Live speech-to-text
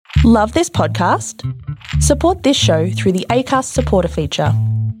Love this podcast? Support this show through the Acast supporter feature.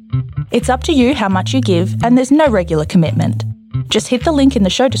 It's up to you how much you give, and there's no regular commitment. Just hit the link in the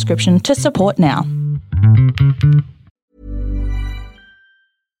show description to support now.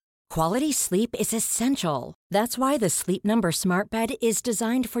 Quality sleep is essential. That's why the Sleep Number Smart Bed is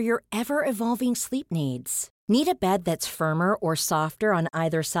designed for your ever-evolving sleep needs. Need a bed that's firmer or softer on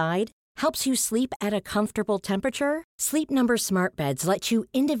either side? Helps you sleep at a comfortable temperature? Sleep Number Smart Beds let you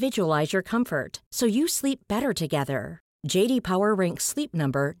individualize your comfort, so you sleep better together. J.D. Power ranks Sleep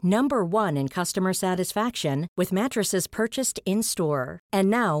Number number 1 in customer satisfaction with mattresses purchased in-store. And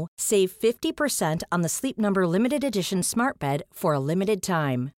now, save 50% on the Sleep Number Limited Edition Smart Bed for a limited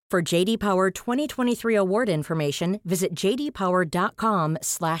time. For J.D. Power 2023 award information, visit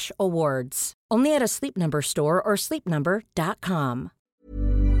jdpower.com/awards. Only at a Sleep Number store or sleepnumber.com.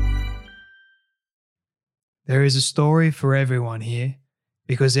 There is a story for everyone here,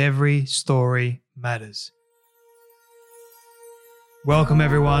 because every story matters. Welcome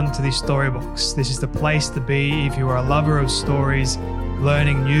everyone to the Storybox. This is the place to be if you are a lover of stories,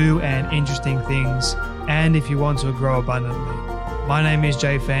 learning new and interesting things, and if you want to grow abundantly. My name is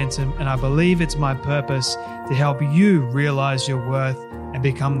Jay Phantom, and I believe it's my purpose to help you realize your worth and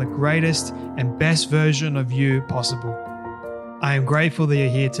become the greatest and best version of you possible. I am grateful that you're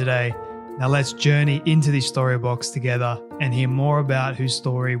here today. Now let's journey into the Storybox together and hear more about whose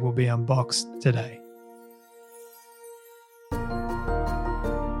story will be unboxed today.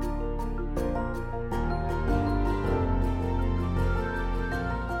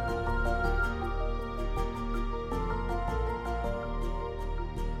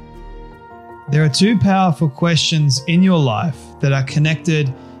 There are two powerful questions in your life that are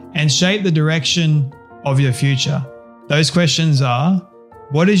connected and shape the direction of your future. Those questions are,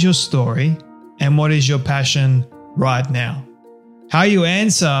 what is your story and what is your passion right now? How you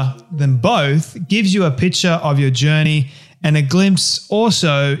answer them both gives you a picture of your journey and a glimpse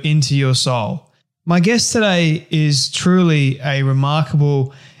also into your soul. My guest today is truly a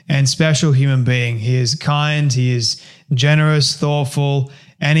remarkable and special human being. He is kind, he is generous, thoughtful,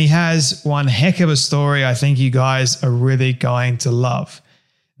 and he has one heck of a story I think you guys are really going to love.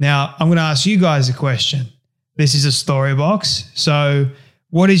 Now, I'm going to ask you guys a question. This is a story box. So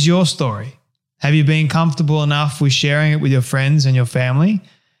what is your story? Have you been comfortable enough with sharing it with your friends and your family?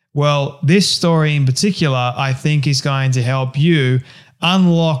 Well, this story in particular, I think is going to help you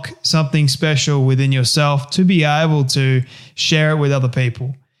unlock something special within yourself to be able to share it with other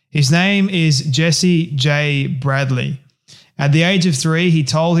people. His name is Jesse J. Bradley. At the age of 3, he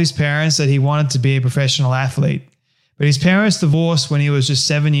told his parents that he wanted to be a professional athlete, but his parents divorced when he was just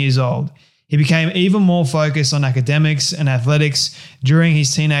 7 years old. He became even more focused on academics and athletics during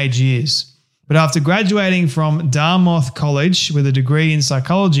his teenage years. But after graduating from Dartmouth College with a degree in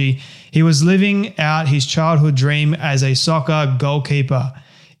psychology, he was living out his childhood dream as a soccer goalkeeper.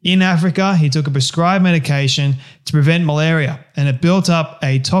 In Africa, he took a prescribed medication to prevent malaria, and it built up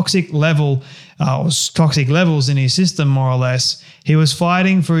a toxic levels in his system, more or less. He was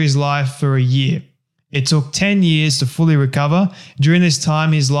fighting for his life for a year. It took 10 years to fully recover. During this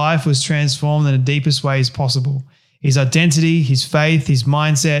time, his life was transformed in the deepest ways possible. His identity, his faith, his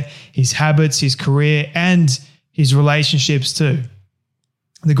mindset, his habits, his career, and his relationships too.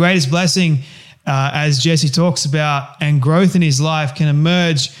 The greatest blessing, as Jesse talks about, and growth in his life can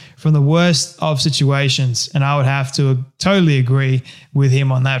emerge from the worst of situations. And I would have to totally agree with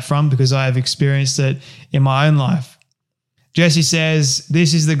him on that front because I have experienced it in my own life. Jesse says,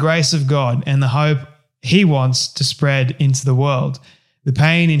 this is the grace of God and the hope he wants to spread into the world. The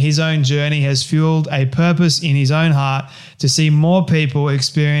pain in his own journey has fueled a purpose in his own heart to see more people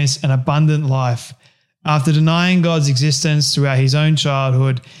experience an abundant life. After denying God's existence throughout his own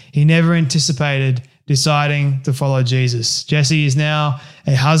childhood, he never anticipated deciding to follow Jesus. Jesse is now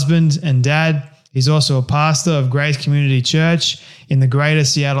a husband and dad. He's also a pastor of Grace Community Church in the greater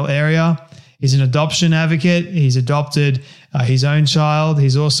Seattle area. He's an adoption advocate. He's adopted his own child.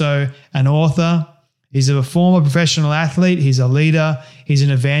 He's also an author. He's a former professional athlete. He's a leader. He's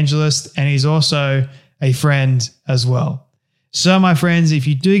an evangelist, and he's also a friend as well. So, my friends, if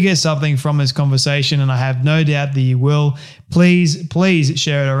you do get something from this conversation, and I have no doubt that you will, please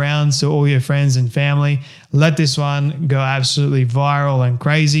share it around to all your friends and family. Let this one go absolutely viral and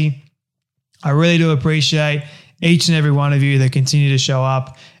crazy. I really do appreciate each and every one of you that continue to show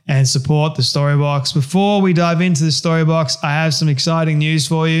up and support the Storybox. Before we dive into the Storybox, I have some exciting news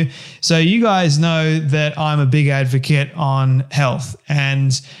for you. So you guys know that I'm a big advocate on health,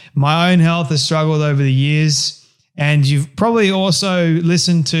 and my own health has struggled over the years. And you've probably also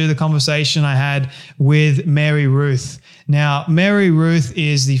listened to the conversation I had with Mary Ruth. Now, Mary Ruth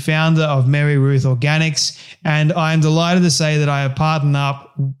is the founder of Mary Ruth Organics, and I'm delighted to say that I have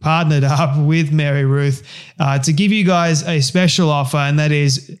partnered up with Mary Ruth to give you guys a special offer, and that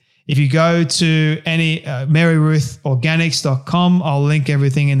is if you go to any maryruthorganics.com, I'll link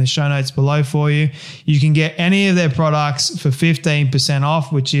everything in the show notes below for you. You can get any of their products for 15%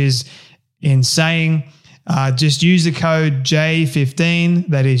 off, which is insane. Just use the code J15,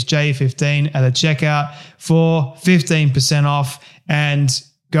 that is J15 at the checkout for 15% off and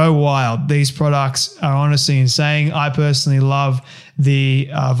go wild. These products are honestly insane. I personally love the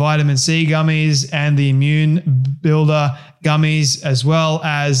vitamin C gummies and the immune builder gummies, as well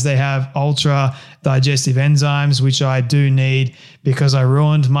as they have ultra digestive enzymes, which I do need because I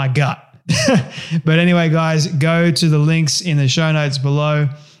ruined my gut. But anyway, guys, go to the links in the show notes below.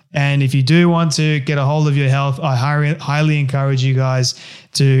 And if you do want to get a hold of your health, I highly encourage you guys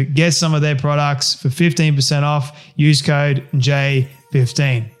to get some of their products for 15% off. Use code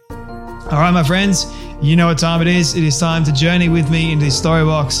J15. All right, my friends, you know what time it is. It is time to journey with me into the story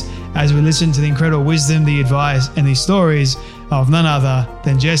box as we listen to the incredible wisdom, the advice, and the stories of none other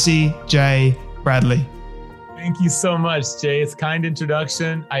than Jesse J. Bradley. Thank you so much, Jay. It's a kind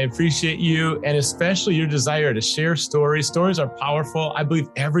introduction. I appreciate you, and especially your desire to share stories. Stories are powerful. I believe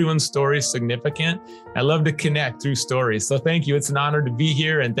everyone's story is significant. I love to connect through stories. So thank you. It's an honor to be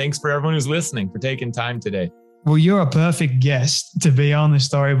here, and thanks for everyone who's listening for taking time today. Well, you're a perfect guest to be on the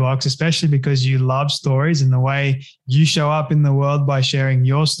Story Box, especially because you love stories and the way you show up in the world by sharing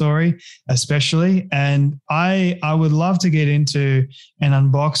your story, especially. And I would love to get into and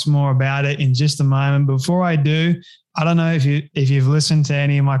unbox more about it in just a moment. Before I do, I don't know if you've listened to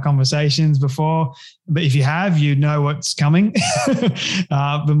any of my conversations before, but if you have, you know what's coming.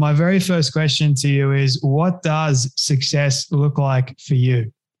 But my very first question to you is, what does success look like for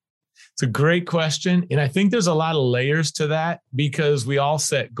you? It's a great question. And I think there's a lot of layers to that because we all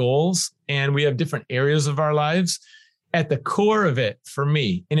set goals and we have different areas of our lives. At the core of it, for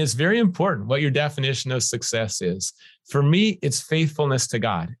me, and it's very important what your definition of success is. For me, it's faithfulness to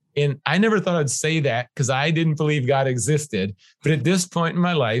God. And I never thought I'd say that because I didn't believe God existed. But at this point in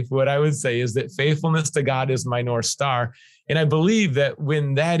my life, what I would say is that faithfulness to God is my North Star. And I believe that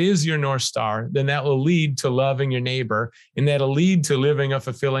when that is your North Star, then that will lead to loving your neighbor, and that'll lead to living a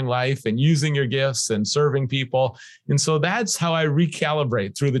fulfilling life and using your gifts and serving people. And so that's how I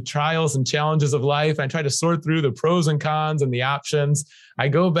recalibrate through the trials and challenges of life. I try to sort through the pros and cons and the options. I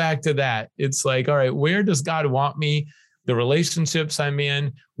go back to that. It's like, all right, where does God want me? The relationships I'm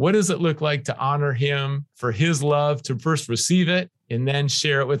in, what does it look like to honor him for his love, to first receive it and then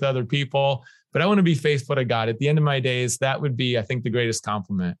share it with other people? But I want to be faithful to God. At the end of my days, that would be, I think, the greatest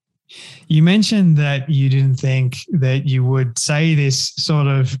compliment. You mentioned that you didn't think that you would say this sort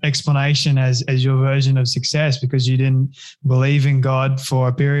of explanation as your version of success because you didn't believe in God for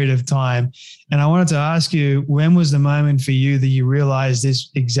a period of time. And I wanted to ask you, when was the moment for you that you realized this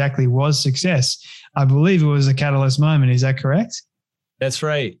exactly was success? I believe it was a catalyst moment. Is that correct? That's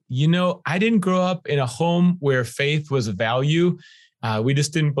right. You know, I didn't grow up in a home where faith was a value. We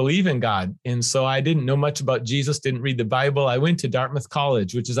just didn't believe in God. And so I didn't know much about Jesus, didn't read the Bible. I went to Dartmouth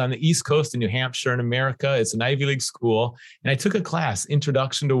College, which is on the East Coast in New Hampshire in America. It's an Ivy League school. And I took a class,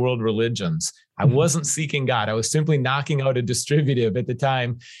 Introduction to World Religions. I wasn't seeking God. I was simply knocking out a distributive at the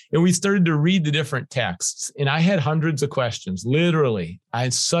time. And we started to read the different texts. And I had hundreds of questions, literally. I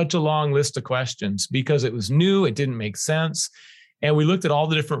had such a long list of questions because it was new. It didn't make sense. And we looked at all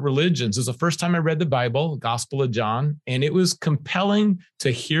the different religions. It was the first time I read the Bible, Gospel of John, and it was compelling to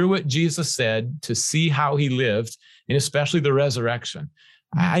hear what Jesus said, to see how he lived, and especially the resurrection.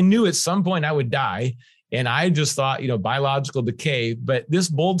 I knew at some point I would die, and I just thought, biological decay, but this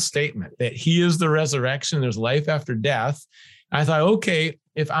bold statement that he is the resurrection, there's life after death. I thought, okay,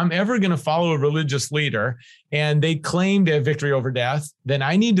 if I'm ever going to follow a religious leader and they claim to have victory over death, then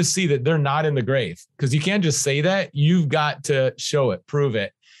I need to see that they're not in the grave, because you can't just say that. You've got to show it, prove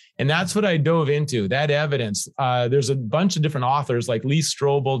it. And that's what I dove into, that evidence. There's a bunch of different authors like Lee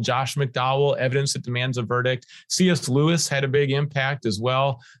Strobel, Josh McDowell, Evidence That Demands a Verdict. C.S. Lewis had a big impact as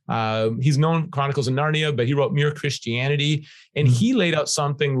well. He's known Chronicles of Narnia, but he wrote Mere Christianity. And he laid out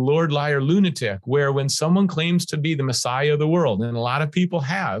something, Lord, Liar, Lunatic, where when someone claims to be the Messiah of the world, and a lot of people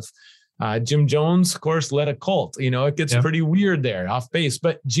have, Jim Jones, of course, led a cult. It gets pretty weird there, off base.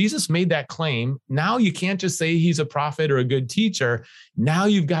 But Jesus made that claim. Now you can't just say he's a prophet or a good teacher. Now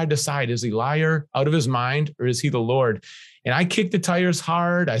you've got to decide, is he a liar, out of his mind, or is he the Lord? And I kicked the tires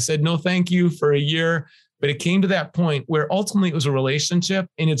hard. I said, no, thank you for a year. But it came to that point where ultimately it was a relationship,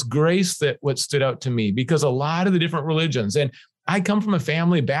 and it's grace that what stood out to me, because a lot of the different religions, and I come from a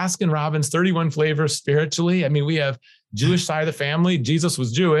family, Baskin Robbins, 31 flavors spiritually. I mean, we have Jewish side of the family. Jesus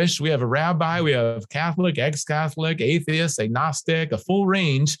was Jewish. We have a rabbi, we have Catholic, ex-Catholic, atheist, agnostic, a full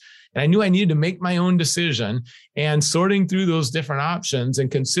range. And I knew I needed to make my own decision, and sorting through those different options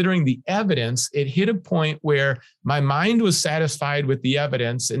and considering the evidence, it hit a point where my mind was satisfied with the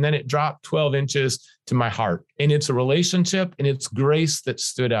evidence, and then it dropped 12 inches to my heart. And it's a relationship, and it's grace that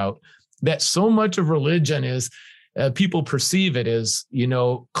stood out. That so much of religion is people perceive it as,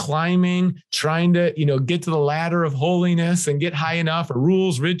 climbing, trying to, get to the ladder of holiness and get high enough, or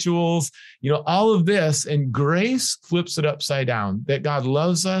rules, rituals, all of this. And grace flips it upside down, that God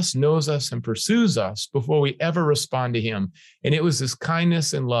loves us, knows us, and pursues us before we ever respond to him. And it was this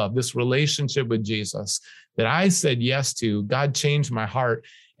kindness and love, this relationship with Jesus that I said yes to. God changed my heart.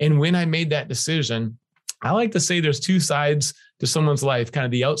 And when I made that decision, I like to say there's two sides to someone's life, kind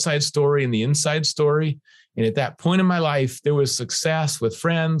of the outside story and the inside story. And at that point in my life, there was success with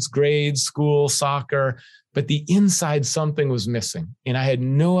friends, grades, school, soccer, but the inside something was missing. And I had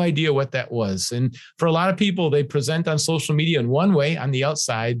no idea what that was. And for a lot of people, they present on social media in one way on the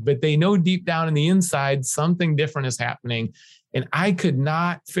outside, but they know deep down in the inside, something different is happening. And I could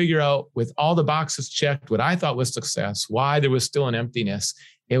not figure out, with all the boxes checked, what I thought was success, why there was still an emptiness.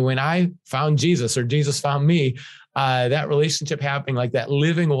 And when I found Jesus, or Jesus found me, that relationship happening, like that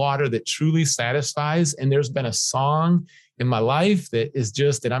living water that truly satisfies. And there's been a song in my life that is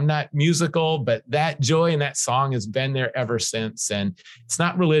just, and I'm not musical, but that joy in that song has been there ever since. And it's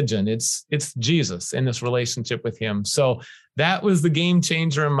not religion, it's Jesus and this relationship with him. So that was the game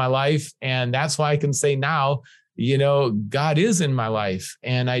changer in my life. And that's why I can say now, God is in my life,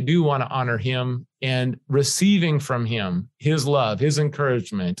 and I do want to honor him, and receiving from him his love, his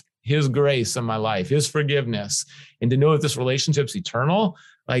encouragement, his grace in my life, his forgiveness, and to know that this relationship's eternal.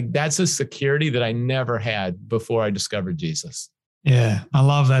 Like, that's a security that I never had before I discovered Jesus. Yeah, I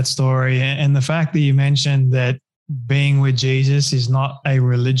love that story. And the fact that you mentioned that being with Jesus is not a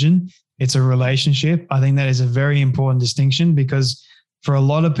religion, it's a relationship. I think that is a very important distinction, because for a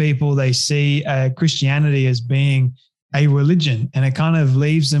lot of people, they see Christianity as being a religion, and it kind of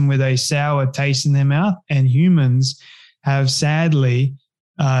leaves them with a sour taste in their mouth. And humans have sadly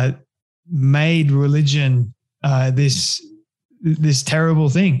made religion this terrible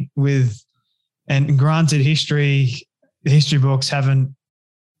thing and granted, history books haven't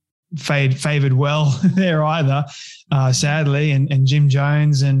favored well there either, sadly, and Jim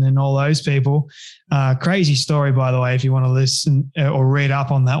Jones and all those people. Crazy story, by the way, if you want to listen or read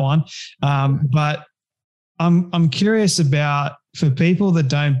up on that one. But I'm curious about, for people that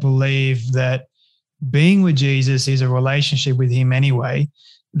don't believe that being with Jesus is a relationship with him anyway,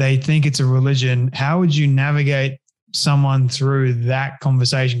 they think it's a religion. How would you navigate someone through that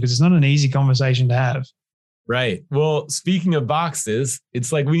conversation? Because it's not an easy conversation to have. Right. Well, speaking of boxes,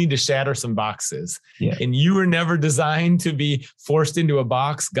 it's like we need to shatter some boxes. Yeah. And you were never designed to be forced into a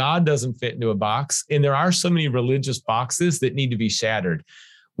box. God doesn't fit into a box. And there are so many religious boxes that need to be shattered.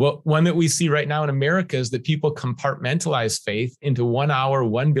 Well, one that we see right now in America is that people compartmentalize faith into 1 hour,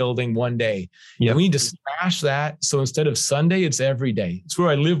 one building, one day. Yep. And we need to smash that. So instead of Sunday, it's every day. It's where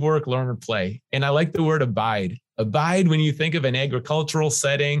I live, work, learn, or play. And I like the word abide. Abide, when you think of an agricultural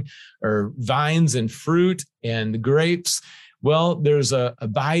setting or vines and fruit and grapes, well, there's a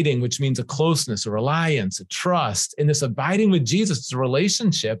abiding, which means a closeness, a reliance, a trust. And this abiding with Jesus is a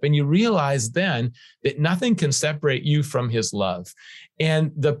relationship. And you realize then that nothing can separate you from his love.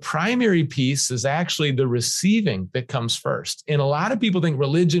 And the primary piece is actually the receiving that comes first. And a lot of people think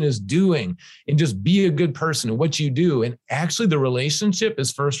religion is doing and just be a good person and what you do. And actually the relationship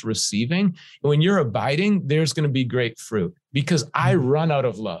is first receiving. And when you're abiding, there's going to be great fruit, because I run out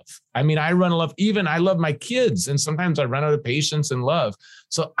of love. I mean, I run out of love. Even I love my kids, and sometimes I run out of patience and love.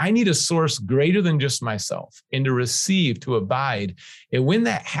 So I need a source greater than just myself, and to receive, to abide. And when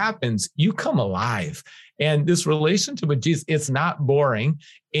that happens, you come alive. And this relationship with Jesus, it's not boring,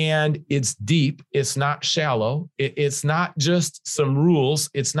 and it's deep. It's not shallow. It's not just some rules.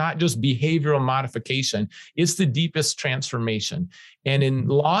 It's not just behavioral modification. It's the deepest transformation. And in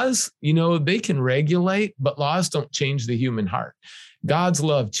laws, they can regulate, but laws don't change the human heart. God's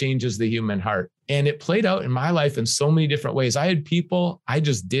love changes the human heart. And it played out in my life in so many different ways. I had people I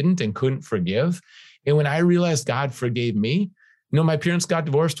just didn't and couldn't forgive. And when I realized God forgave me, my parents got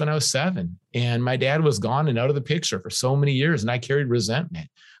divorced when I was 7, and my dad was gone and out of the picture for so many years, and I carried resentment.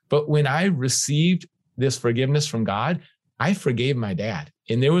 But when I received this forgiveness from God, I forgave my dad,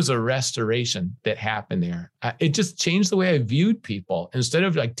 and there was a restoration that happened there. It just changed the way I viewed people. Instead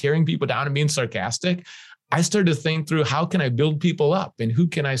of like tearing people down and being sarcastic, I started to think through, how can I build people up and who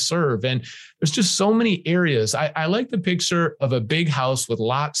can I serve? And there's just so many areas. I like the picture of a big house with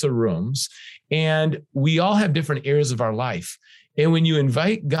lots of rooms, and we all have different areas of our life. And when you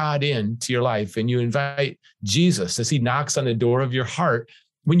invite God into your life and you invite Jesus as he knocks on the door of your heart,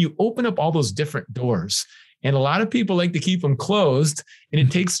 when you open up all those different doors, and a lot of people like to keep them closed, and it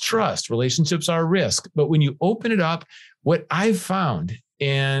takes trust. Relationships are a risk. But when you open it up, what I've found,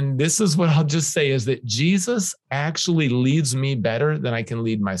 and this is what I'll just say, is that Jesus actually leads me better than I can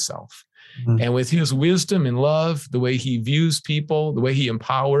lead myself. Mm-hmm. And with his wisdom and love, the way he views people, the way he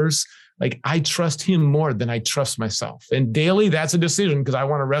empowers, like, I trust him more than I trust myself. And daily, that's a decision, because I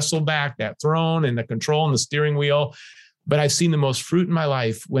want to wrestle back that throne and the control and the steering wheel. But I've seen the most fruit in my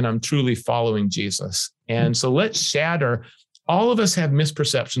life when I'm truly following Jesus. And so let's shatter. All of us have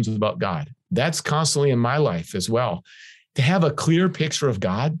misperceptions about God. That's constantly in my life as well. To have a clear picture of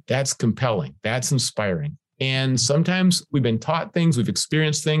God, that's compelling. That's inspiring. And sometimes we've been taught things, we've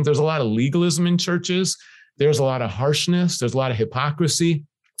experienced things. There's a lot of legalism in churches. There's a lot of harshness. There's a lot of hypocrisy.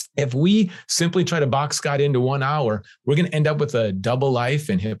 If we simply try to box God into 1 hour, we're going to end up with a double life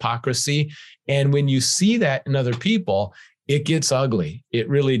and hypocrisy. And when you see that in other people, it gets ugly. It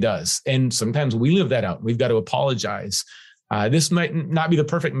really does. And sometimes we live that out. We've got to apologize. This might not be the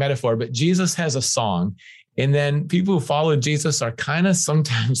perfect metaphor, but Jesus has a song. And then people who follow Jesus are kind of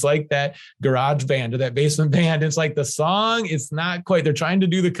sometimes like that garage band or that basement band. It's like the song, it's not quite, they're trying to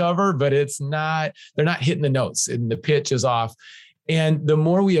do the cover, but it's not, they're not hitting the notes and the pitch is off. And the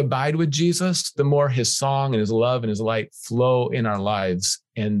more we abide with Jesus, the more his song and his love and his light flow in our lives.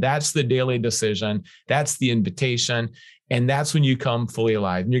 And that's the daily decision. That's the invitation. And that's when you come fully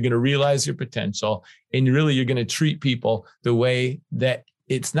alive, and you're going to realize your potential. And you're going to treat people the way that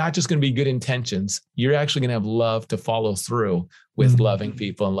it's not just going to be good intentions. You're actually going to have love to follow through with loving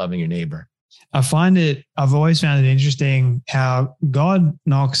people and loving your neighbor. I've always found it interesting how God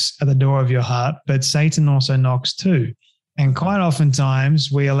knocks at the door of your heart, but Satan also knocks too. And quite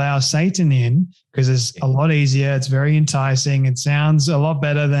oftentimes we allow Satan in because it's a lot easier. It's very enticing. It sounds a lot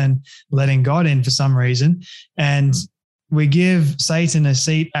better than letting God in for some reason. And we give Satan a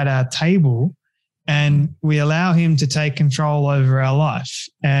seat at our table and we allow him to take control over our life.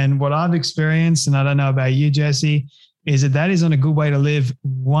 And what I've experienced, and I don't know about you, Jesse, is that is not a good way to live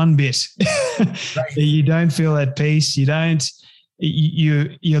one bit. Right. You don't feel at peace.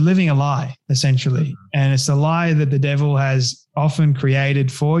 You're living a lie, essentially. And it's a lie that the devil has often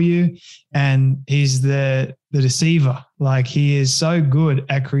created for you. And he's the deceiver. Like, he is so good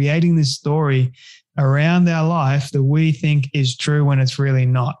at creating this story around our life that we think is true when it's really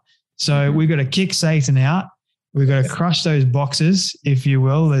not. So we've got to kick Satan out. We've got to crush those boxes, if you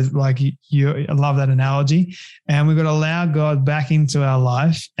will. Like, I love that analogy. And we've got to allow God back into our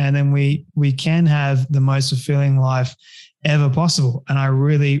life. And then we can have the most fulfilling life ever possible. And I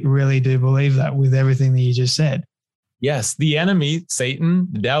really, really do believe that with everything that you just said. Yes, the enemy, Satan,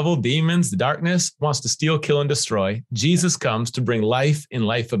 the devil, demons, the darkness, wants to steal, kill, and destroy. Jesus comes to bring life and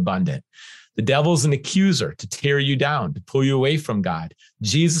life abundant. The devil's an accuser to tear you down, to pull you away from God.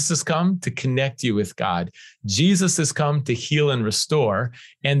 Jesus has come to connect you with God. Jesus has come to heal and restore.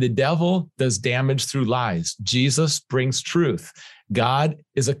 And the devil does damage through lies. Jesus brings truth. God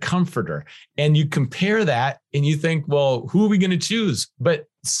is a comforter. And you compare that and you think, well, who are we going to choose? But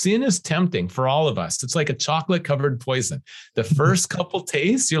sin is tempting for all of us. It's like a chocolate covered poison. The first couple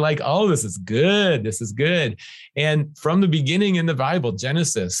tastes, you're like, oh, this is good. This is good. And from the beginning in the Bible,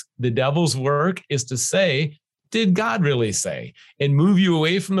 Genesis, the devil's work is to say, did God really say? And move you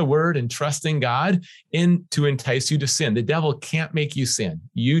away from the word and trusting God and to entice you to sin. The devil can't make you sin.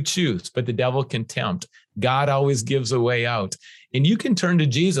 You choose, but the devil can tempt. God always gives a way out. And you can turn to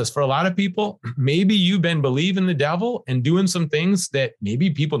Jesus. For a lot of people, maybe you've been believing the devil and doing some things that maybe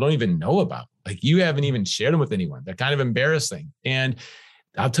people don't even know about. Like, you haven't even shared them with anyone. They're kind of embarrassing. And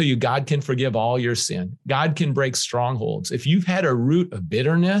I'll tell you, God can forgive all your sin. God can break strongholds. If you've had a root of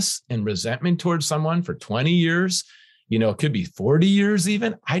bitterness and resentment towards someone for 20 years, it could be 40 years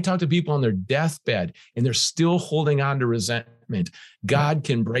even. I talk to people on their deathbed and they're still holding on to resentment. God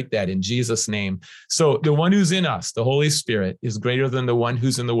can break that in Jesus' name. So the one who's in us, the Holy Spirit, is greater than the one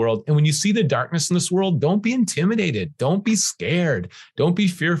who's in the world. And when you see the darkness in this world, don't be intimidated. Don't be scared. Don't be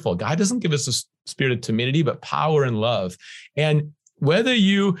fearful. God doesn't give us a spirit of timidity, but power and love. And whether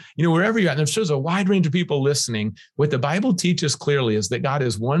wherever you're at, and I'm sure there's a wide range of people listening, what the Bible teaches clearly is that God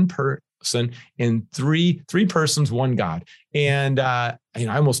is one in three persons, one God. And I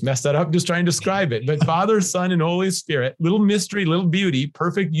almost messed that up just trying to describe it. But Father, Son, and Holy Spirit, little mystery, little beauty,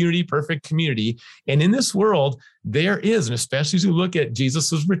 perfect unity, perfect community. And in this world, there is, and especially as you look at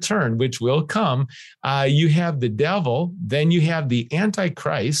Jesus's return, which will come, you have the devil, then you have the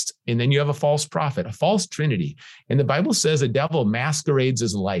Antichrist, and then you have a false prophet, a false trinity. And the Bible says the devil masquerades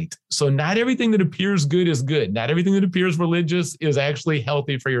as light. So not everything that appears good is good. Not everything that appears religious is actually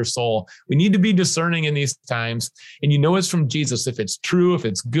healthy for your soul. We need to be discerning in these times. And you know it's from Jesus. If it's true, if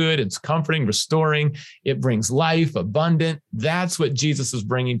it's good, it's comforting, restoring, it brings life, abundant. That's what Jesus is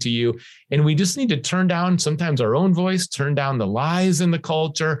bringing to you. And we just need to turn down sometimes our own voice, turn down the lies in the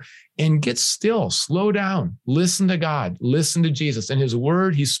culture, and get still, slow down, listen to God, listen to Jesus and his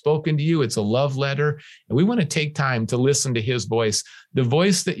word. He's spoken to you. It's a love letter. And we want to take time to listen to his voice. The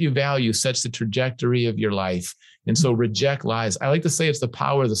voice that you value sets the trajectory of your life. And so reject lies. I like to say it's the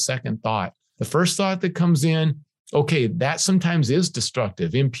power of the second thought. The first thought that comes in, okay, that sometimes is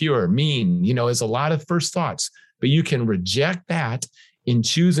destructive, impure, mean, is a lot of first thoughts, but you can reject that and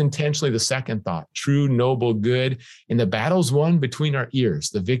choose intentionally the second thought, true, noble, good. And the battle's won between our ears,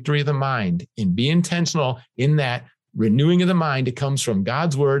 the victory of the mind, and be intentional in that renewing of the mind. It comes from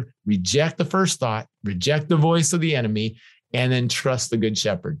God's word. Reject the first thought, reject the voice of the enemy, and then trust the good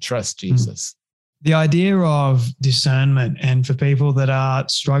shepherd, trust Jesus. The idea of discernment, and for people that are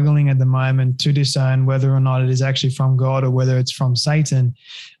struggling at the moment to discern whether or not it is actually from God or whether it's from Satan,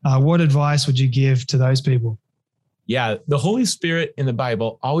 what advice would you give to those people? Yeah, the Holy Spirit in the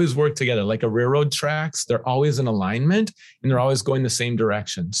Bible always work together like a railroad tracks. They're always in alignment and they're always going the same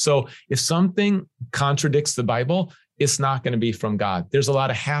direction. So if something contradicts the Bible, it's not going to be from God. There's a lot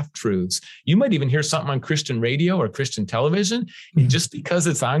of half-truths. You might even hear something on Christian radio or Christian television. And just because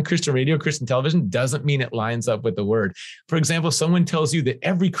it's on Christian radio, Christian television, doesn't mean it lines up with the word. For example, someone tells you that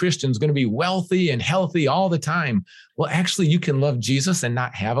every Christian is going to be wealthy and healthy all the time. Well, actually, you can love Jesus and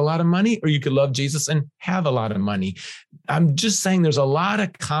not have a lot of money, or you could love Jesus and have a lot of money. I'm just saying there's a lot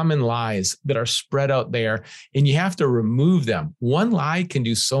of common lies that are spread out there, and you have to remove them. One lie can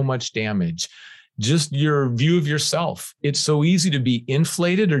do so much damage. Just your view of yourself. It's so easy to be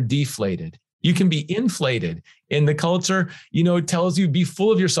inflated or deflated. You can be inflated. And the culture, tells you be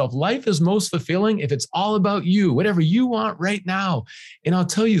full of yourself. Life is most fulfilling if it's all about you, whatever you want right now. And I'll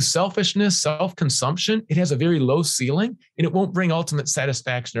tell you, selfishness, self-consumption, it has a very low ceiling and it won't bring ultimate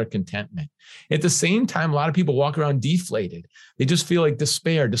satisfaction or contentment. At the same time, a lot of people walk around deflated. They just feel like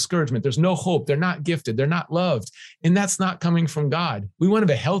despair, discouragement. There's no hope. They're not gifted. They're not loved. And that's not coming from God. We want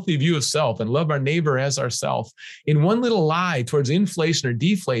to have a healthy view of self and love our neighbor as ourselves. And one little lie towards inflation or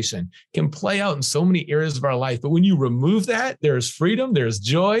deflation can play out in so many areas of our life. But when you remove that, there's freedom, there's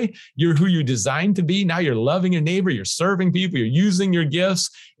joy. You're who you're designed to be. Now you're loving your neighbor. You're serving people. You're using your gifts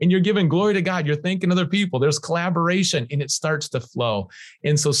and you're giving glory to God. You're thanking other people. There's collaboration and it starts to flow.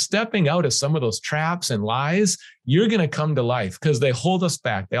 And so stepping out of some of those traps and lies, you're going to come to life because they hold us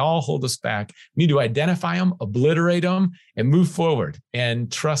back. They all hold us back. We need to identify them, obliterate them, and move forward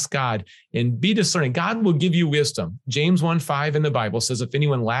and trust God and be discerning. God will give you wisdom. James 1:5 in the Bible says, if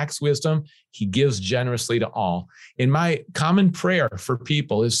anyone lacks wisdom, he gives generously to all. And my common prayer for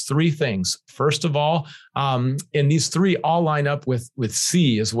people is three things. First of all, and these three all line up with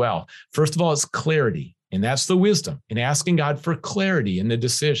C as well. First of all, it's clarity. And that's the wisdom in asking God for clarity in the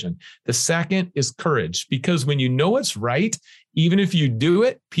decision. The second is courage, because when you know what's right, even if you do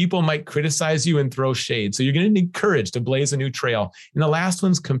it, people might criticize you and throw shade. So you're going to need courage to blaze a new trail. And the last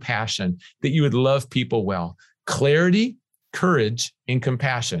one's compassion, that you would love people well. Clarity, courage, and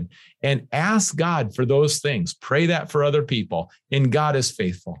compassion. And ask God for those things. Pray that for other people. And God is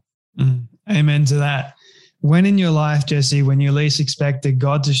faithful. Amen to that. When in your life, Jesse, when you least expected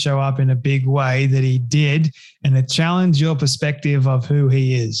God to show up in a big way that he did, and it challenged your perspective of who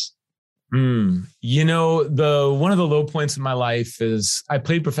he is? One of the low points in my life is I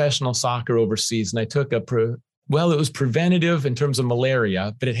played professional soccer overseas, and I took it was preventative in terms of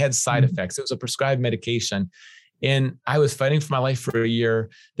malaria, but it had side effects. It was a prescribed medication. And I was fighting for my life for a year.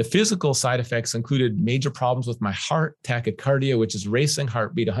 The physical side effects included major problems with my heart, tachycardia, which is racing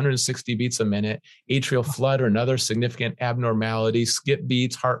heartbeat, 160 beats a minute, atrial flutter, another significant abnormality, skip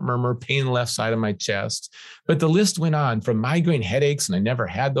beats, heart murmur, pain in the left side of my chest. But the list went on from migraine headaches, and I never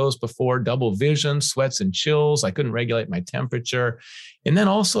had those before, double vision, sweats and chills. I couldn't regulate my temperature. And then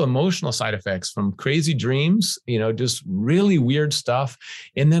also emotional side effects from crazy dreams, just really weird stuff.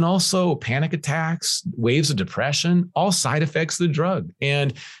 And then also panic attacks, waves of depression, depression, all side effects of the drug.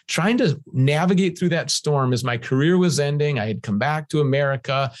 And trying to navigate through that storm as my career was ending, I had come back to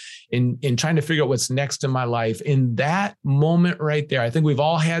America and trying to figure out what's next in my life. In that moment right there, I think we've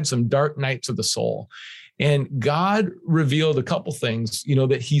all had some dark nights of the soul. And God revealed a couple things,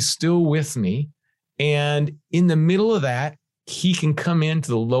 that he's still with me. And in the middle of that, he can come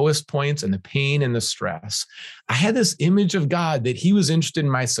into the lowest points and the pain and the stress. I had this image of God that he was interested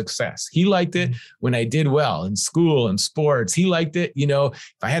in my success. He liked it when I did well in school and sports. He liked it, if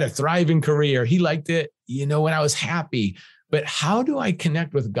I had a thriving career. He liked it, when I was happy. But how do I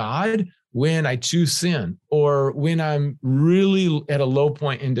connect with God when I choose sin or when I'm really at a low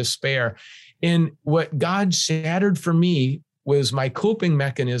point in despair? And what God shattered for me was my coping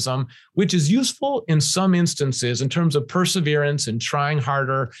mechanism, which is useful in some instances in terms of perseverance and trying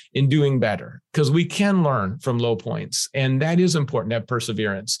harder and doing better, because we can learn from low points. And that is important to have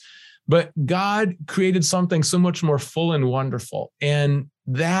perseverance. But God created something so much more full and wonderful. And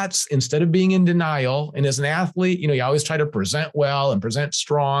that's, instead of being in denial, and as an athlete, you always try to present well and present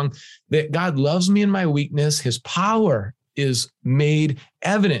strong, that God loves me in my weakness. His power is made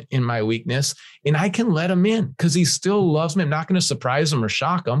evident in my weakness, and I can let him in because he still loves me. I'm not going to surprise him or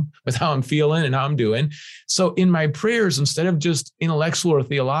shock him with how I'm feeling and how I'm doing. So in my prayers, instead of just intellectual or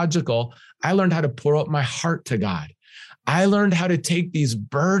theological, I learned how to pour out my heart to God. I learned how to take these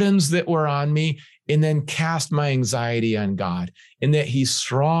burdens that were on me and then cast my anxiety on God, and that he's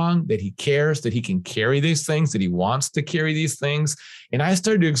strong, that he cares, that he can carry these things, that he wants to carry these things. And I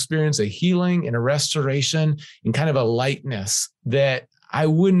started to experience a healing and a restoration and kind of a lightness that I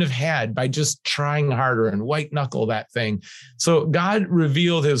wouldn't have had by just trying harder and white knuckle that thing. So God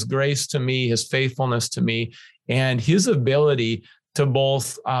revealed his grace to me, his faithfulness to me, and his ability to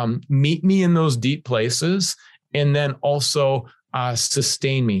both meet me in those deep places and then also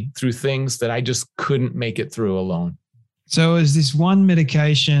sustain me through things that I just couldn't make it through alone. So is this one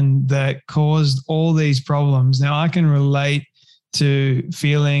medication that caused all these problems? Now I can relate to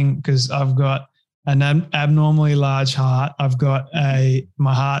feeling, because I've got an abnormally large heart. I've got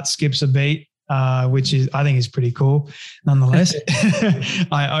my heart skips a beat, which I think is pretty cool. Nonetheless,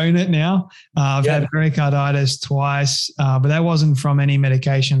 I own it now. I've had pericarditis twice, but that wasn't from any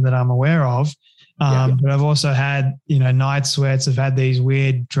medication that I'm aware of. But I've also had, night sweats. I've had these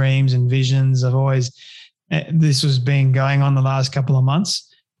weird dreams and visions. This has been going on the last couple of months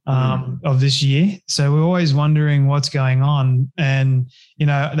of this year. So we're always wondering what's going on. And,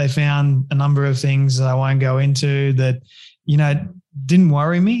 they found a number of things that I won't go into that, didn't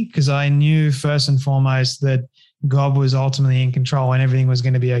worry me, because I knew first and foremost that God was ultimately in control and everything was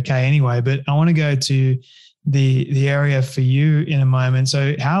going to be okay anyway. But I want to go to the area for you in a moment.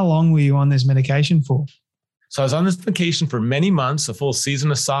 So how long were you on this medication for? So I was on this medication for many months, a full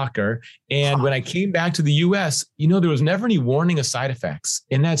season of soccer. And when I came back to the US, there was never any warning of side effects.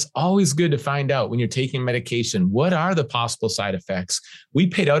 And that's always good to find out when you're taking medication. What are the possible side effects? We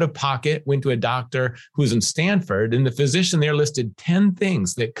paid out of pocket, went to a doctor who's in Stanford, and the physician there listed 10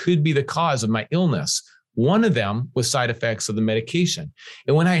 things that could be the cause of my illness. One of them was side effects of the medication.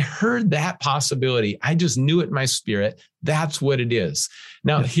 And when I heard that possibility, I just knew it in my spirit. That's what it is.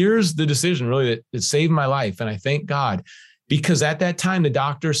 Now, here's the decision really that saved my life. And I thank God, because at that time, the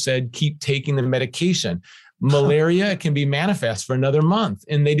doctor said, keep taking the medication. Malaria can be manifest for another month.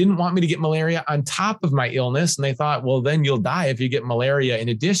 And they didn't want me to get malaria on top of my illness. And they thought, well, then you'll die if you get malaria in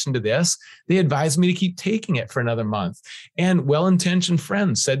addition to this. They advised me to keep taking it for another month. And well-intentioned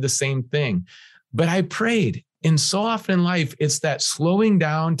friends said the same thing. But I prayed. And so often in life, it's that slowing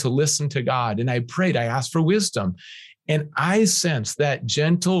down to listen to God. And I prayed, I asked for wisdom. And I sensed that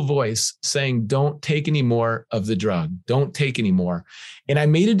gentle voice saying, don't take any more of the drug. Don't take any more. And I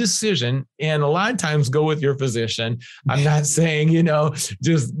made a decision, and a lot of times go with your physician. I'm not saying,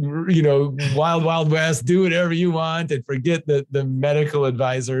 just, wild, wild west, do whatever you want and forget the medical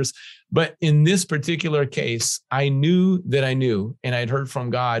advisors. But in this particular case, I knew that I knew, and I'd heard from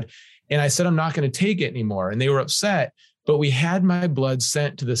God. And I said, I'm not going to take it anymore. And they were upset, but we had my blood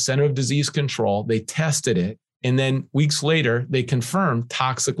sent to the Center of Disease Control. They tested it. And then weeks later, they confirmed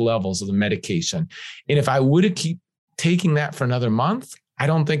toxic levels of the medication. And if I would have kept taking that for another month, I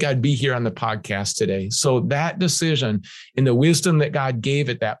don't think I'd be here on the podcast today. So that decision and the wisdom that God gave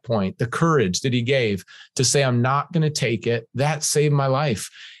at that point, the courage that he gave to say, I'm not going to take it, that saved my life.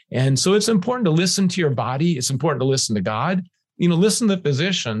 And so it's important to listen to your body. It's important to listen to God. Listen to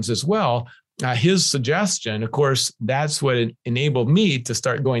physicians as well. His suggestion, of course, that's what enabled me to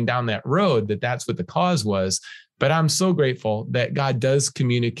start going down that road, that's what the cause was. But I'm so grateful that God does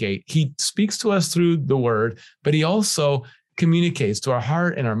communicate. He speaks to us through the word, but he also communicates to our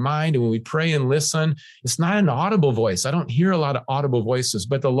heart and our mind. And when we pray and listen, it's not an audible voice. I don't hear a lot of audible voices,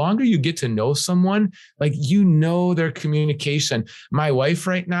 but the longer you get to know someone, like, their communication. My wife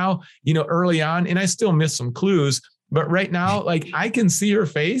right now, early on, and I still miss some clues, but right now, like, I can see her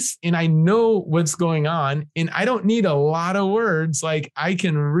face and I know what's going on, and I don't need a lot of words. Like, I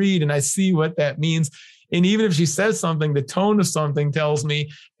can read and I see what that means. And even if she says something, the tone of something tells me,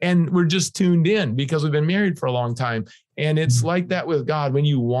 and we're just tuned in because we've been married for a long time. And it's like that with God. When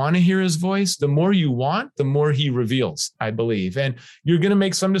you want to hear his voice, the more you want, the more he reveals, I believe. And you're going to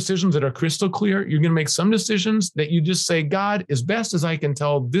make some decisions that are crystal clear. You're going to make some decisions that you just say, God, as best as I can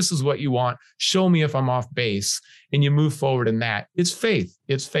tell, this is what you want. Show me if I'm off base. And you move forward in that. It's faith.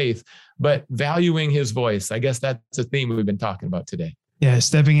 It's faith. But valuing his voice, I guess that's a theme we've been talking about today. Yeah,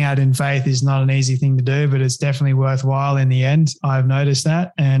 stepping out in faith is not an easy thing to do, but it's definitely worthwhile in the end. I've noticed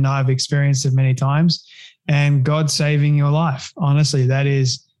that, and I've experienced it many times. And God saving your life, honestly, that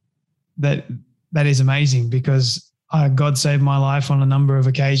is amazing, because God saved my life on a number of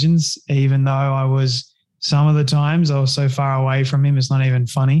occasions, even though some of the times I was so far away from him, it's not even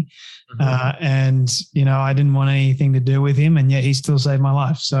funny. And I didn't want anything to do with him, and yet he still saved my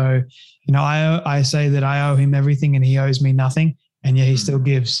life. So, I say that I owe him everything and he owes me nothing. And yet he still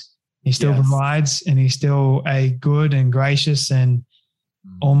gives, he still provides, and he's still a good and gracious and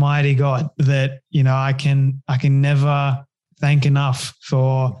almighty God that, I can never thank enough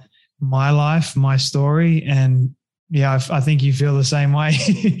for my life, my story. And I think you feel the same way.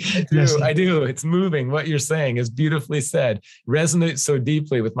 I do. It's moving. What you're saying is beautifully said. Resonates so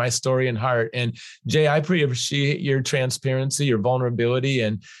deeply with my story and heart. And Jay, I appreciate your transparency, your vulnerability.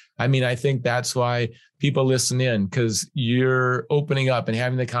 And I think that's why people listen in, because you're opening up and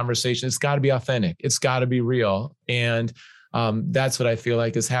having the conversation. It's got to be authentic. It's got to be real. And that's what I feel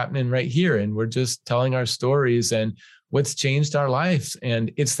like is happening right here. And we're just telling our stories and what's changed our lives.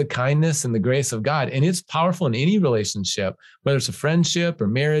 And it's the kindness and the grace of God. And it's powerful in any relationship, whether it's a friendship or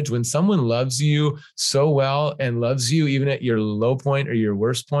marriage. When someone loves you so well and loves you even at your low point or your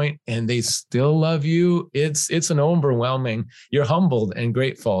worst point, and they still love you, it's an overwhelming, you're humbled and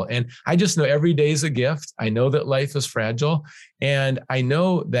grateful. And I just know every day is a gift. I know that life is fragile. And I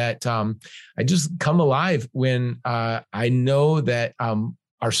know that I just come alive when I know that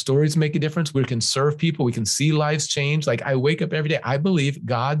our stories make a difference. We can serve people. We can see lives change. Like, I wake up every day. I believe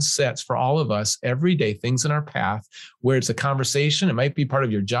God sets for all of us every day things in our path where it's a conversation. It might be part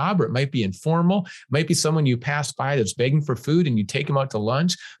of your job, or it might be informal. It might be someone you pass by that's begging for food and you take them out to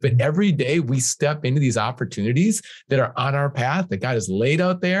lunch. But every day we step into these opportunities that are on our path that God has laid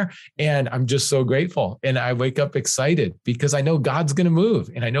out there. And I'm just so grateful. And I wake up excited because I know God's going to move,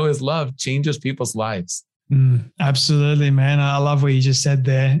 and I know his love changes people's lives. Absolutely, man. I love what you just said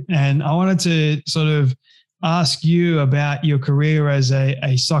there. And I wanted to sort of ask you about your career as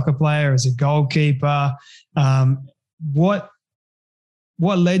a soccer player, as a goalkeeper. What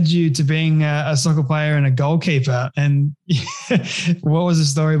led you to being a soccer player and a goalkeeper? And what was the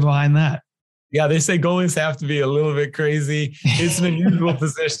story behind that? Yeah, they say goalies have to be a little bit crazy. It's an unusual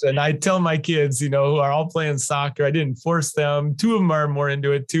position. I tell my kids, who are all playing soccer, I didn't force them. 2 of them are more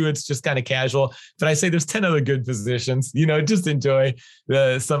into it. 2, it's just kind of casual. But I say there's 10 other good positions. Just enjoy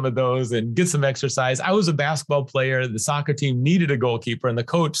some of those and get some exercise. I was a basketball player. The soccer team needed a goalkeeper, and the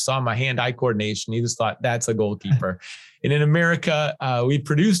coach saw my hand-eye coordination. He just thought, that's a goalkeeper. And in America, we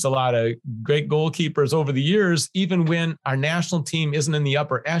produced a lot of great goalkeepers over the years, even when our national team isn't in the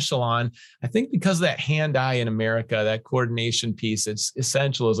upper echelon. I think because of that hand-eye in America, that coordination piece, it's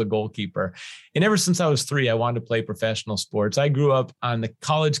essential as a goalkeeper. And ever since I was 3, I wanted to play professional sports. I grew up on the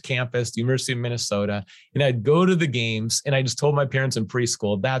college campus, the University of Minnesota, and I'd go to the games, and I just told my parents in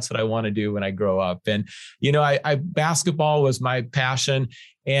preschool, that's what I want to do when I grow up. And, basketball was my passion.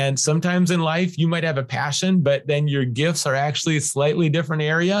 And sometimes in life, you might have a passion, but then your gifts are actually a slightly different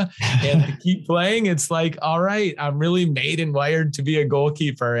area. And to keep playing, it's like, all right, I'm really made and wired to be a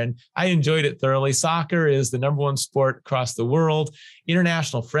goalkeeper. And I enjoyed it thoroughly. Soccer is the #1 sport across the world.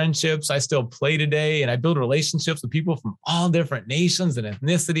 International friendships. I still play today, and I build relationships with people from all different nations and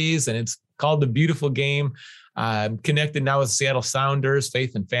ethnicities. And it's called the beautiful game. I'm connected now with Seattle Sounders,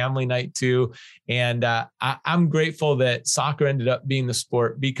 Faith and Family Night too. And I'm grateful that soccer ended up being the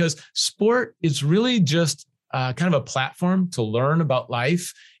sport, because sport is really just kind of a platform to learn about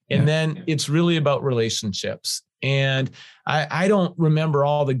life. And then it's really about relationships. And I don't remember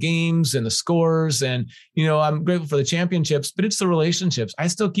all the games and the scores, and, I'm grateful for the championships, but it's the relationships I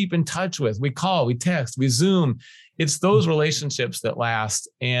still keep in touch with. We call, we text, we Zoom. It's those relationships that last.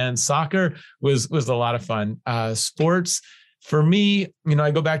 And soccer was a lot of fun. Sports For me,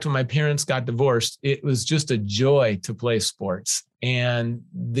 I go back to when my parents got divorced. It was just a joy to play sports, and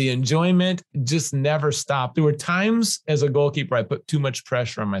the enjoyment just never stopped. There were times as a goalkeeper, I put too much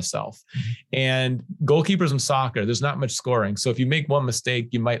pressure on myself. And goalkeepers in soccer, there's not much scoring. So if you make one mistake,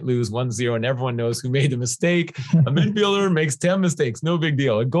 you might lose 1-0, and everyone knows who made the mistake. A midfielder makes 10 mistakes, no big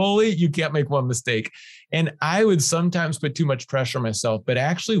deal. A goalie, you can't make one mistake. And I would sometimes put too much pressure on myself. But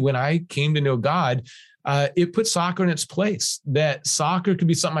actually, when I came to know God, it put soccer in its place, that soccer could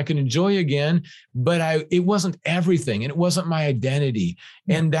be something I can enjoy again, but it wasn't everything, and it wasn't my identity.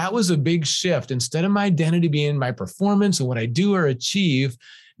 And that was a big shift. Instead of my identity being my performance and what I do or achieve,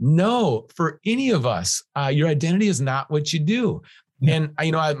 no, for any of us, your identity is not what you do. And,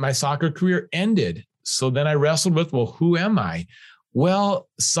 my soccer career ended. So then I wrestled with, well, who am I? Well,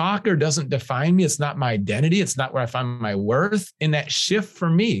 soccer doesn't define me. It's not my identity. It's not where I find my worth. And that shift for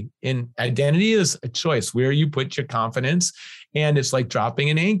me in identity is a choice where you put your confidence. And it's like dropping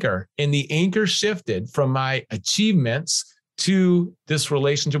an anchor. And the anchor shifted from my achievements to this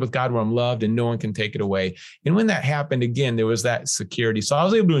relationship with God where I'm loved and no one can take it away. And when that happened, again, there was that security. So I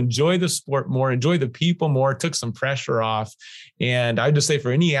was able to enjoy the sport more, enjoy the people more, took some pressure off. And I just say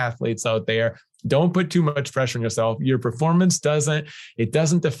for any athletes out there, don't put too much pressure on yourself. Your performance doesn't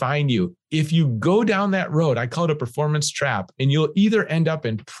define you. If you go down that road, I call it a performance trap, and you'll either end up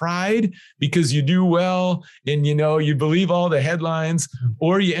in pride because you do well and you believe all the headlines,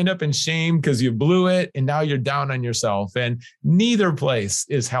 or you end up in shame because you blew it and now you're down on yourself. And neither place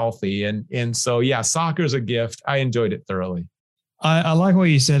is healthy. And so, yeah, soccer is a gift. I enjoyed it thoroughly. I like what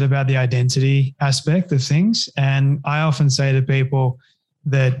you said about the identity aspect of things. And I often say to people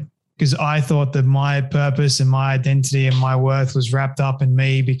that, because I thought that my purpose and my identity and my worth was wrapped up in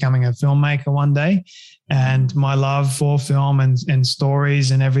me becoming a filmmaker one day, and my love for film and stories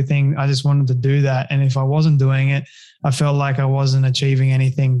and everything. I just wanted to do that. And if I wasn't doing it, I felt like I wasn't achieving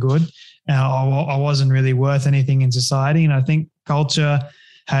anything good. I wasn't really worth anything in society. And I think culture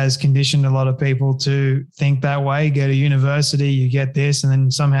has conditioned a lot of people to think that way. Go to university, you get this, and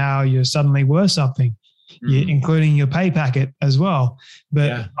then somehow you're suddenly worth something. Including your pay packet as well.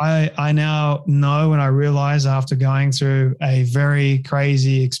 But I now know, and I realize after going through a very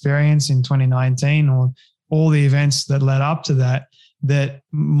crazy experience in 2019, or all the events that led up to that, that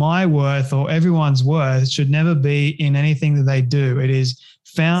my worth or everyone's worth should never be in anything that they do. It is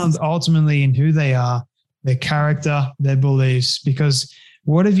found ultimately in who they are, their character, their beliefs. Because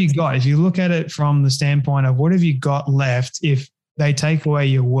what have you got? If you look at it from the standpoint of what have you got left if they take away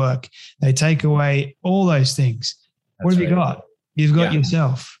your work, they take away all those things. What have you got? You've got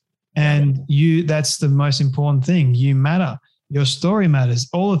yourself. And that's the most important thing. You matter. Your story matters.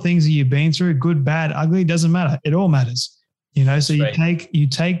 All the things that you've been through, good, bad, ugly, doesn't matter. It all matters. So you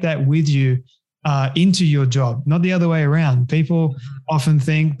take that with you into your job, not the other way around. People often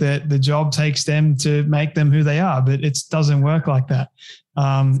think that the job takes them to make them who they are, but it doesn't work like that.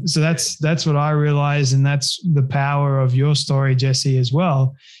 So that's what I realized, and that's the power of your story, Jesse, as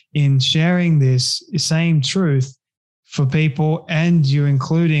well, in sharing this same truth for people, and you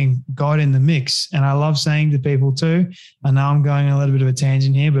including God in the mix. And I love saying to people too, I know I'm going on a little bit of a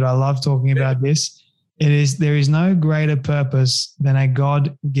tangent here, but I love talking about this. There is no greater purpose than a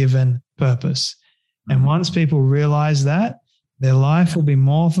God-given purpose. And once people realize that, their life will be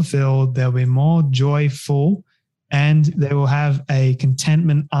more fulfilled, they'll be more joyful, and they will have a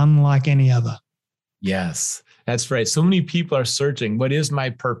contentment unlike any other. Yes, that's right. So many people are searching, what is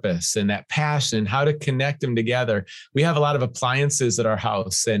my purpose, and that passion, how to connect them together. We have a lot of appliances at our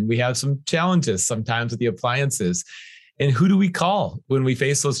house, and we have some challenges sometimes with the appliances. And who do we call when we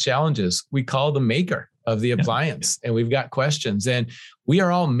face those challenges? We call the maker of the appliance, and we've got questions. And we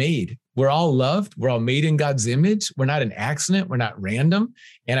are all made. We're all loved. We're all made in God's image. We're not an accident. We're not random.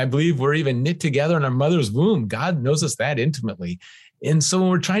 And I believe we're even knit together in our mother's womb. God knows us that intimately. And so when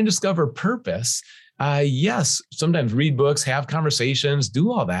we're trying to discover purpose, yes, sometimes read books, have conversations,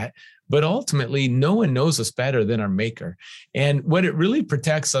 do all that. But ultimately, no one knows us better than our maker. And what it really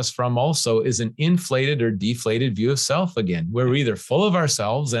protects us from also is an inflated or deflated view of self again, where we're either full of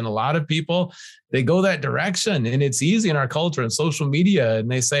ourselves, and a lot of people, they go that direction, and it's easy in our culture and social media. And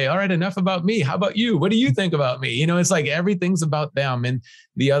they say, all right, enough about me. How about you? What do you think about me? It's like everything's about them. And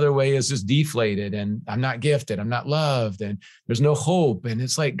the other way is just deflated, and I'm not gifted, I'm not loved, and there's no hope. And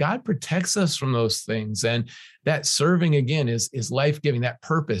it's like God protects us from those things. And that serving again is life-giving, that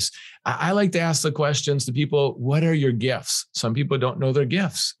purpose. I like to ask the questions to people, what are your gifts? Some people don't know their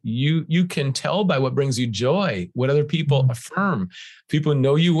gifts. You can tell by what brings you joy, what other people affirm. People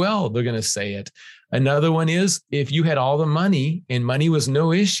know you well, they're going to say it. Another one is if you had all the money and money was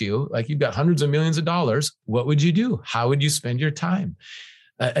no issue, like you've got hundreds of millions of dollars, what would you do? How would you spend your time?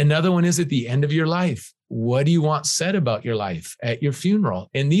 Another one is at the end of your life. What do you want said about your life at your funeral?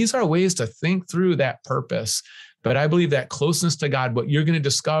 And these are ways to think through that purpose. But I believe that closeness to God, what you're going to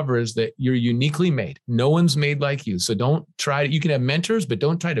discover is that you're uniquely made. No one's made like you. So don't try to, you can have mentors, but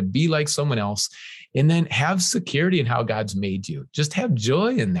don't try to be like someone else. And then have security in how God's made you. Just have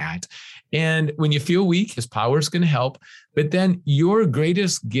joy in that. And when you feel weak, his power is going to help. But then your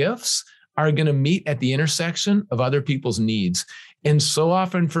greatest gifts are going to meet at the intersection of other people's needs. And so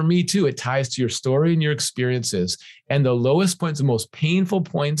often for me too, it ties to your story and your experiences. And the lowest points, the most painful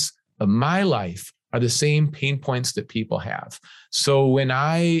points of my life are the same pain points that people have. So when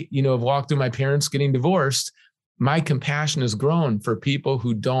I, have walked through my parents getting divorced, my compassion has grown for people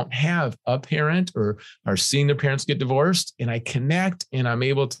who don't have a parent or are seeing their parents get divorced. And I connect and I'm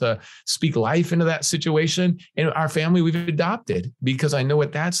able to speak life into that situation. And our family we've adopted because I know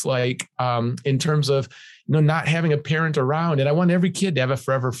what that's like in terms of, not having a parent around. And I want every kid to have a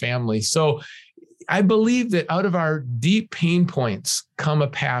forever family. So I believe that out of our deep pain points come a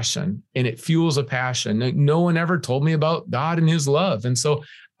passion, and it fuels a passion. No one ever told me about God and his love. And so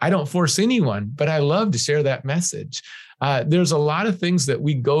I don't force anyone, but I love to share that message. There's a lot of things that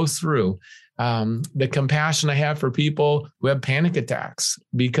we go through. The compassion I have for people who have panic attacks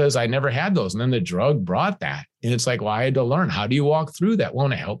because I never had those. And then the drug brought that. And it's like, well, I had to learn. How do you walk through that?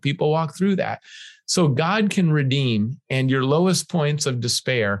 Well, I help people walk through that. So God can redeem, and your lowest points of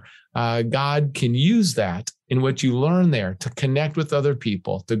despair, God can use that in what you learn there to connect with other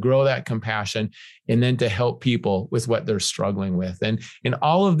people, to grow that compassion, and then to help people with what they're struggling with. And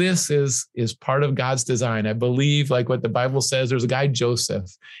all of this is part of God's design. I believe, like what the Bible says, there's a guy, Joseph,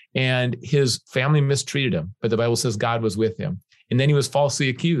 and his family mistreated him, but the Bible says God was with him. And then he was falsely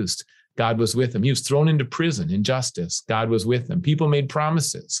accused. God was with him. He was thrown into prison, injustice. God was with him. People made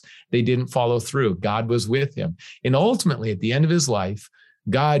promises. They didn't follow through. God was with him. And ultimately, at the end of his life,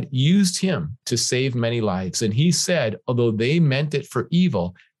 God used him to save many lives. And he said, although they meant it for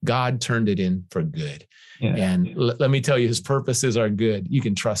evil, God turned it in for good. Yeah. And let me tell you, his purposes are good. You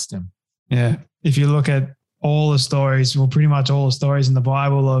can trust him. Yeah. If you look at all the stories, well, pretty much all the stories in the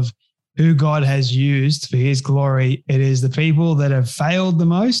Bible of who God has used for his glory, it is the people that have failed the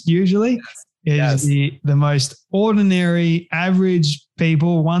most, usually. It is the most ordinary, average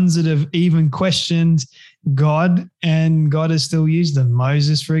people, ones that have even questioned God, and God has still used them.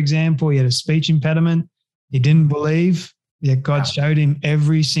 Moses, for example, he had a speech impediment. He didn't believe, yet God showed him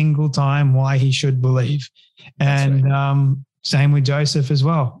every single time why he should believe. And same with Joseph as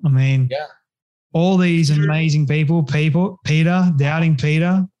well. I mean, all these amazing people, Peter, doubting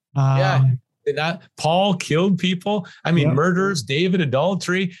Peter. Paul killed people. I mean, murders, David,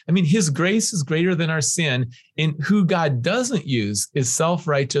 adultery. I mean, his grace is greater than our sin. And who God doesn't use is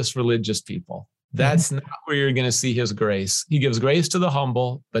self-righteous religious people. That's not where you're going to see his grace. He gives grace to the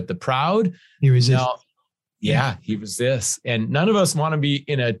humble, but the proud, he resists. He resists. And none of us want to be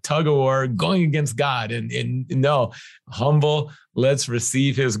in a tug of war going against God. And no, humble, let's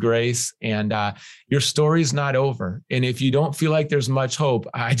receive his grace. And your story's not over. And if you don't feel like there's much hope,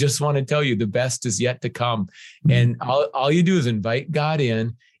 I just want to tell you the best is yet to come. And all you do is invite God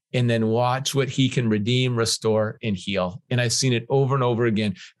in and then watch what he can redeem, restore, and heal. And I've seen it over and over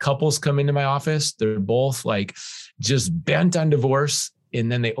again. Couples come into my office. They're both like just bent on divorce.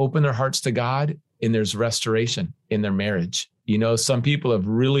 And then they open their hearts to God, and there's restoration in their marriage. Some people have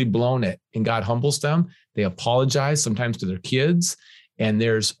really blown it, and God humbles them. They apologize sometimes to their kids, and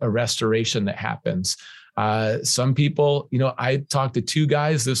there's a restoration that happens. Some people, I talked to 2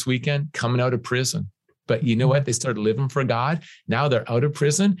 guys this weekend coming out of prison. But you know what? They started living for God. Now they're out of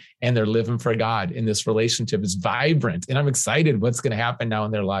prison and they're living for God. And this relationship is vibrant. And I'm excited what's going to happen now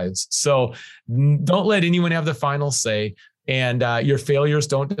in their lives. So don't let anyone have the final say. And your failures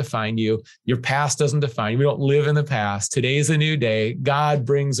don't define you. Your past doesn't define you. We don't live in the past. Today is a new day. God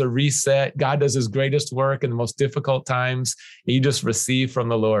brings a reset. God does his greatest work in the most difficult times. And you just receive from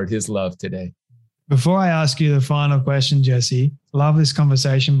the Lord his love today. Before I ask you the final question, Jesse, love this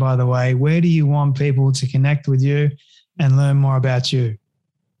conversation, by the way. Where do you want people to connect with you and learn more about you?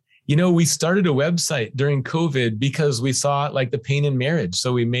 We started a website during COVID because we saw like the pain in marriage.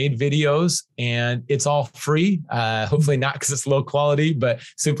 So we made videos, and it's all free. Hopefully not because it's low quality, but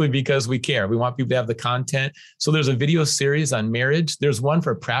simply because we care. We want people to have the content. So there's a video series on marriage. There's one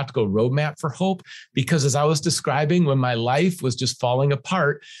for a practical roadmap for hope, because as I was describing, when my life was just falling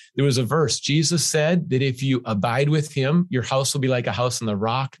apart, there was a verse. Jesus said that if you abide with him, your house will be like a house on the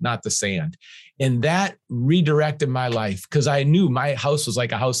rock, not the sand. And that redirected my life because I knew my house was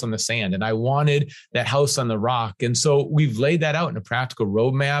like a house on the sand and I wanted that house on the rock. And so we've laid that out in a practical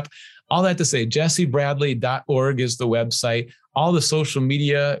roadmap. All that to say, jessebradley.org is the website. All the social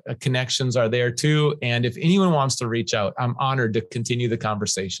media connections are there too. And if anyone wants to reach out, I'm honored to continue the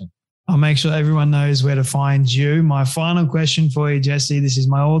conversation. I'll make sure everyone knows where to find you. My final question for you, Jesse, this is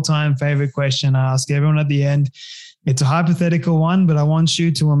my all-time favorite question I ask everyone at the end. It's a hypothetical one, but I want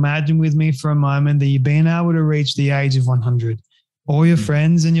you to imagine with me for a moment that you've been able to reach the age of 100. All your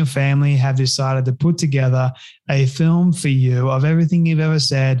friends and your family have decided to put together a film for you of everything you've ever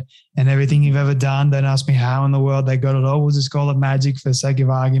said and everything you've ever done. Don't ask me how in the world they got it all. We'll just call it magic for the sake of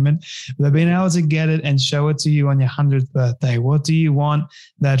argument. But they've been able to get it and show it to you on your 100th birthday. What do you want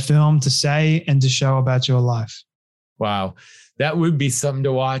that film to say and to show about your life? Wow. That would be something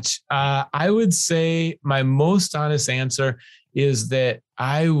to watch. I would say my most honest answer is that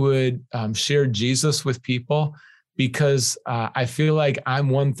I would share Jesus with people because I feel like I'm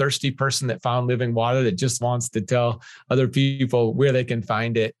one thirsty person that found living water that just wants to tell other people where they can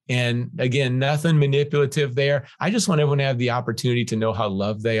find it. And again, nothing manipulative there. I just want everyone to have the opportunity to know how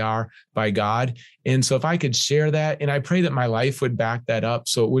loved they are by God. And so if I could share that, and I pray that my life would back that up,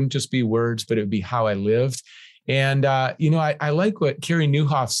 so it wouldn't just be words, but it would be how I lived. And, I like what Carey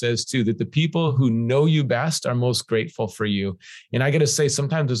Nieuwhof says too, that the people who know you best are most grateful for you. And I got to say,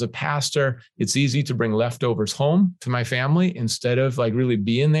 sometimes as a pastor, it's easy to bring leftovers home to my family instead of like really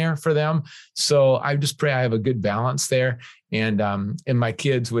being there for them. So I just pray I have a good balance there. And my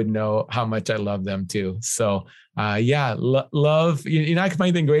kids would know how much I love them too. So love, you're not find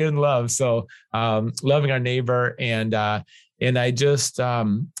anything greater than love. So loving our neighbor and I just,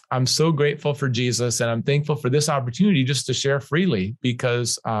 I'm so grateful for Jesus, and I'm thankful for this opportunity just to share freely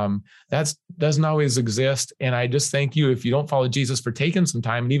because that doesn't always exist. And I just thank you, if you don't follow Jesus, for taking some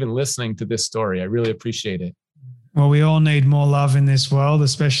time and even listening to this story. I really appreciate it. Well, we all need more love in this world,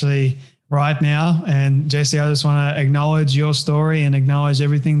 especially right now. And Jesse, I just want to acknowledge your story and acknowledge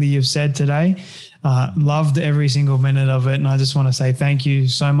everything that you've said today. Loved every single minute of it. And I just want to say thank you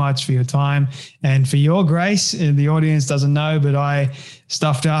so much for your time and for your grace. The audience doesn't know, but I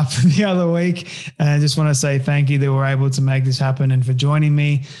stuffed up the other week. And I just want to say thank you that we're able to make this happen and for joining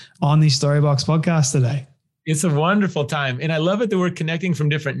me on the Storybox podcast today. It's a wonderful time. And I love it that we're connecting from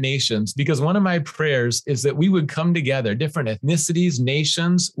different nations, because one of my prayers is that we would come together, different ethnicities,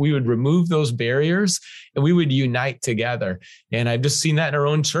 nations, we would remove those barriers and we would unite together. And I've just seen that in our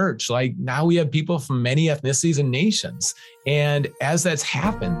own church. Like now we have people from many ethnicities and nations. And as that's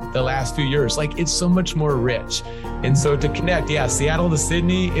happened the last few years, like it's so much more rich. And so to connect, Seattle to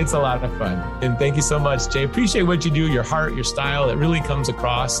Sydney, it's a lot of fun. And thank you so much, Jay. Appreciate what you do, your heart, your style. It really comes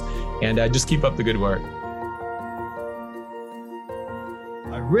across. And just keep up the good work.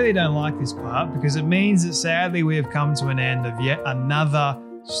 I really don't like this part because it means that sadly we have come to an end of yet another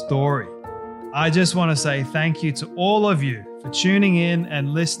story. I just want to say thank you to all of you for tuning in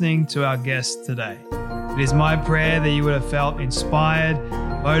and listening to our guest today. It is my prayer that you would have felt inspired,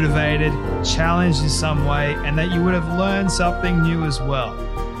 motivated, challenged in some way, and that you would have learned something new as well.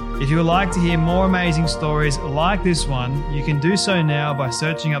 If you would like to hear more amazing stories like this one, you can do so now by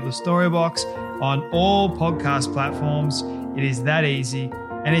searching up the Storybox on all podcast platforms. It is that easy.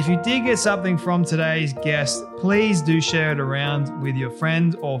 And if you did get something from today's guest, please do share it around with your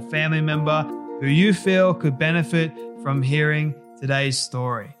friend or family member who you feel could benefit from hearing today's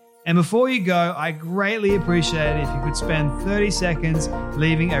story. And before you go, I greatly appreciate it if you could spend 30 seconds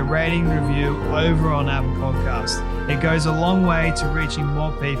leaving a rating review over on Apple Podcasts. It goes a long way to reaching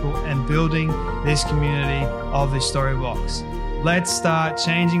more people and building this community of the Storybox. Let's start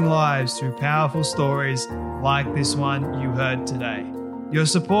changing lives through powerful stories like this one you heard today. Your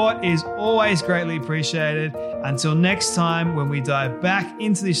support is always greatly appreciated. Until next time, when we dive back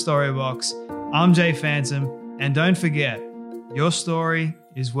into the Storybox, I'm Jay Phantom, and don't forget, your story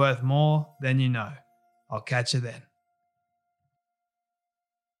is worth more than you know. I'll catch you then.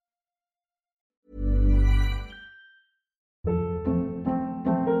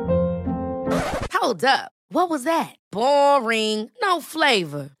 Hold up. What was that? Boring. No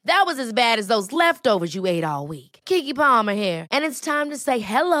flavor. That was as bad as those leftovers you ate all week. Keke Palmer here, and it's time to say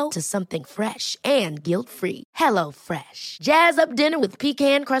hello to something fresh and guilt-free. HelloFresh. Jazz up dinner with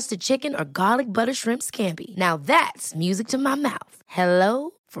pecan-crusted chicken or garlic butter shrimp scampi. Now that's music to my mouth.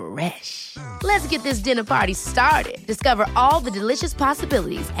 HelloFresh. Let's get this dinner party started. Discover all the delicious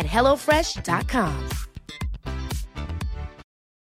possibilities at HelloFresh.com.